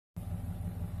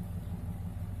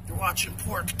watching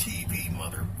Pork TV,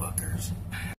 motherfuckers.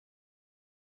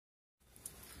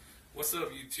 What's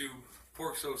up, YouTube?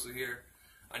 Pork Sosa here.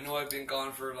 I know I've been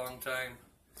gone for a long time.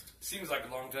 Seems like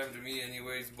a long time to me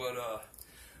anyways, but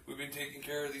we've been taking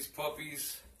care of these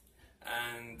puppies,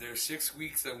 and they're 6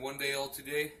 weeks and 1 day old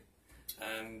today,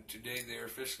 and today they're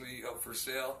officially up for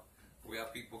sale. We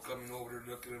have people coming over to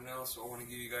look at them now, so I want to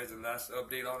give you guys the last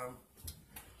update on them.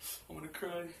 I'm gonna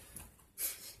cry.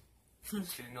 Just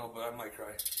kidding, no, but I might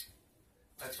cry.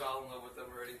 I fell in love with them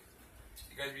already.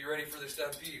 You guys be ready for the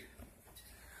stampede?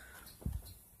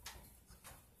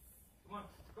 Come on,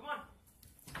 come on,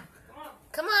 come on.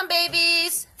 Come on,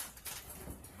 babies.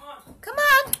 Come on. Come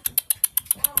on.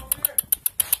 Come on, over here.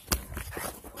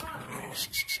 Come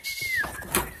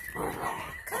on.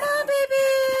 Come on,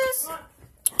 babies.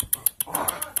 Come on.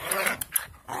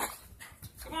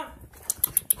 Come on.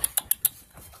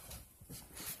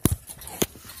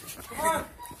 Come on.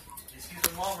 You see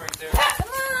the mom right there. Come on.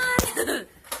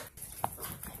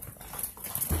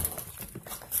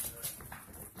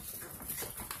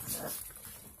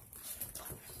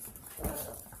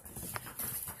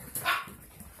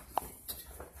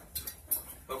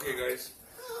 Okay, guys,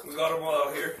 we got them all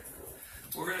out here.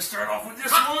 We're gonna start off with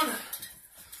this one.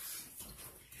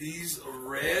 He's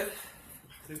red.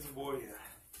 This boy,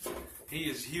 yeah. He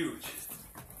is huge.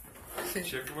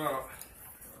 Check him out.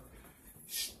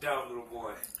 Stout little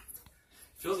boy.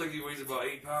 Feels like he weighs about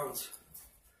 8 pounds.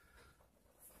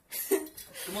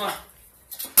 Come on.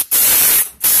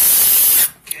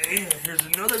 Okay, here's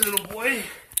another little boy.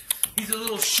 He's a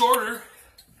little shorter.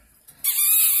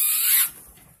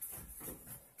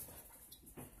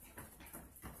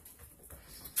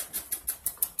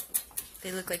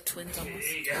 They look like twins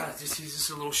almost. Yeah, he's just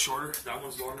a little shorter. That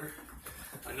one's longer.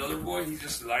 Another boy, he's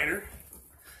just lighter.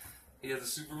 He has a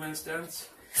Superman stance.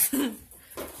 Okay,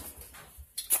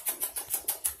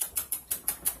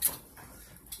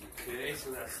 so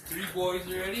that's 3 boys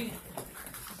already.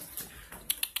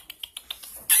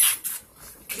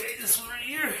 Okay, this one right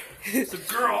here. It's a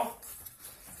girl.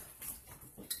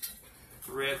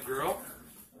 Red girl.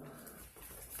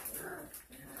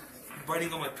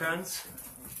 Biting on my pants.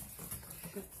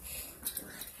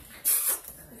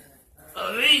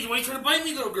 Oh, hey, why are you trying to bite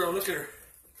me, little girl? Look at her.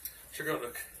 Check out,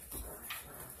 look.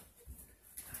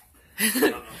 No, she's not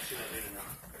biting now.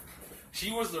 She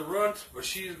was the runt, but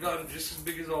she's gotten just as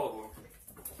big as all of them.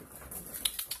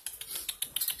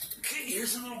 Okay,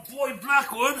 here's a little boy,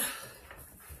 black one.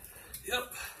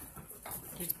 Yep.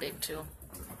 He's big too.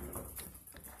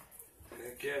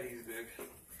 Heck yeah, he's big.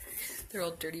 They're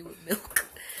all dirty with milk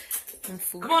and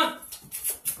food. Come on!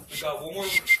 We got one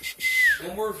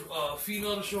more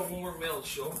female to show, one more male to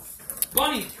show.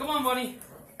 Bunny, come on, Bunny.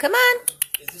 Come on.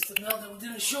 Is this the male that we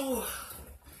didn't show?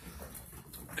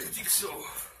 I think so.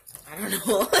 I don't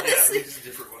know. Yeah, this is a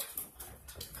different one.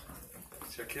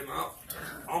 Check him out.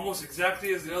 Almost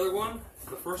exactly as the other one,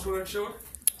 the first one I showed.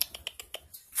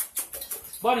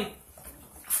 Bunny,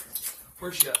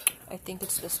 where's she at? I think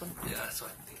it's this one. Yeah, so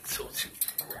I think so too.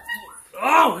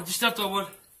 Oh, I just stepped on one.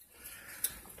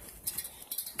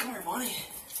 Come here, Bunny.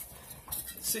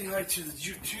 Say hi to the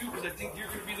YouTube, because I think you're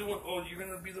gonna be the one. Oh, you're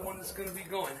gonna be the one that's gonna be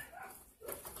going.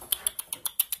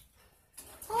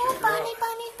 Oh, Bunny,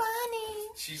 Bunny, Bunny.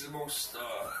 She's the most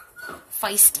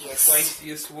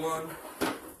feistiest one.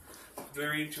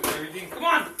 Very into everything. Come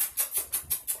on!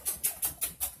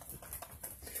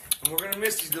 And we're gonna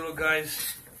miss these little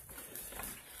guys.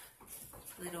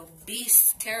 Little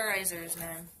beast terrorizers,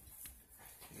 man.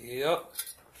 Yep.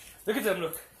 Look at them,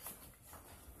 look.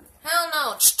 Hell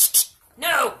no.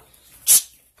 No.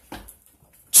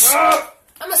 Ah!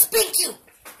 I'm gonna spank you.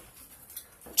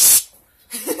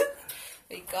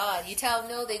 My God, you tell them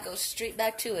no, they go straight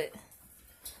back to it.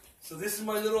 So this is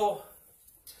my little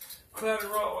clan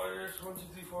of Rottweilers. 1, 2,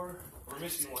 3, 4. We're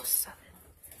missing one. 7.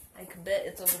 I could bet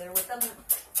it's over there with them.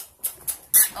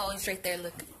 Oh, he's right there,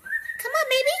 look. Come on,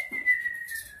 baby.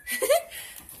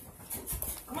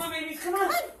 Come on, babies, come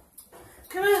on.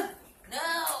 Come on.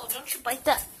 No, don't you bite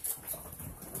that.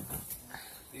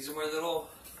 These are my little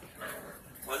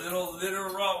litter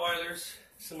of Rottweilers.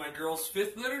 This is my girl's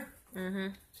 5th litter.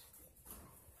 Mm-hmm.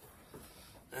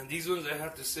 And these ones, I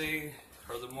have to say,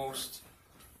 are the most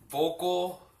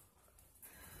vocal.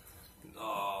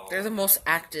 They're the most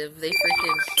active. They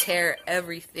freaking tear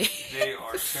everything. They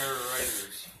are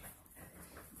terrorizers.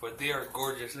 But they are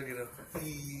gorgeous. Look at them.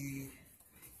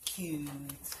 Cute.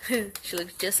 She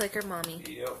looks just like her mommy.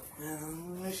 Yep. I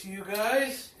miss you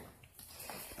guys.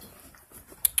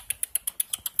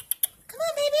 Come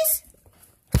on, babies.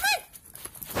 Come on.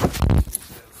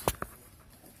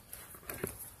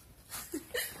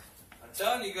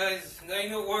 telling you guys, now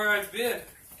you know where I've been.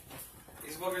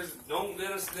 These buggers don't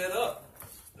let us let up.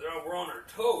 We're on our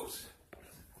toes.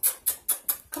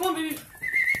 Come on, baby.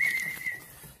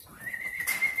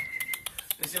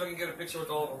 Let's see if I can get a picture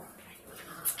with all of them.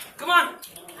 Come on.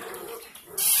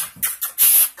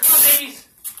 Come on, babies.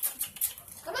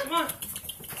 Come on.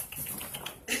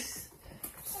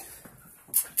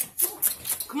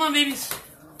 Come on, babies.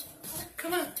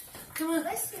 Come on. Come on.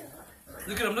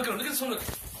 Look at him. Look at him. Look at this one. Look.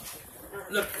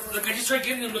 Look. I just tried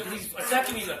getting him. Look. He's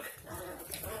attacking me. Look.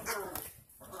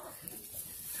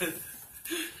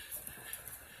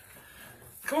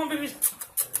 Come on, babies.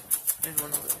 There's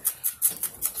one over there.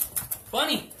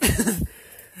 Bunny.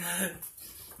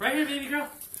 Right here, baby girl.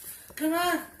 Come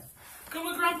on. Come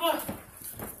with Grandpa.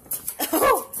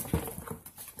 Oh.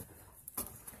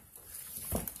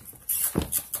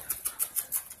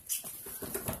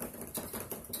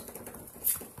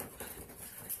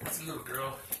 That's a little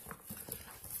girl.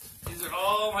 These are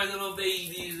all my little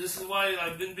babies. This is why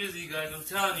I've been busy, guys. I'm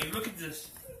telling you. Look at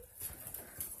this.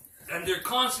 And they're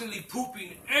constantly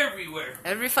pooping everywhere.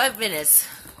 Every 5 minutes.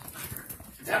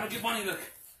 Damn, get Bunny, look.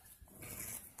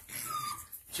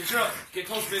 Check her out. Get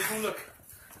close, baby. Come look.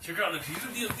 Check her out. Look, she's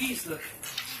gonna be a beast. Look.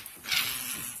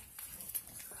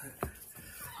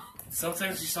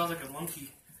 Sometimes she sounds like a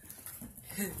monkey.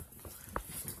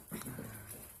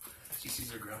 She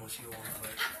sees her grandma. She don't want to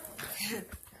play.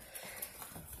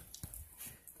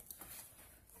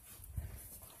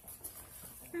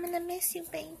 I'm gonna miss you,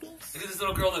 babies. Look at this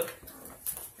little girl. Look.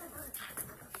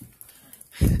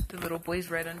 The little boy's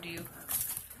right under you.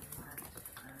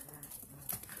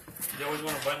 They always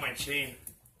want to bite my chain.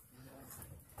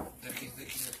 Looky.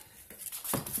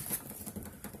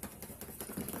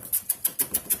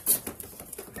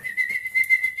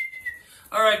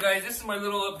 Alright guys, this is my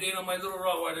little update on my little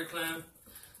Rottweiler clan.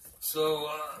 So,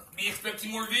 be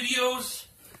expecting more videos.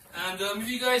 And if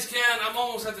you guys can, I'm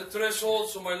almost at the threshold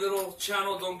so my little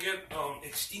channel don't get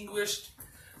extinguished.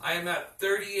 I am at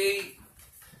 38.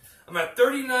 I'm at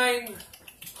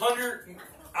 3,900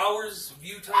 hours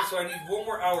view time, so I need one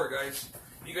more hour, guys.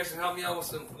 You guys can help me out with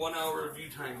some 1 hour view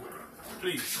time.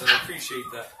 Please, I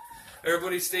appreciate that.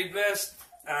 Everybody stay blessed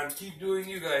and keep doing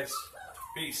you guys.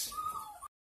 Peace.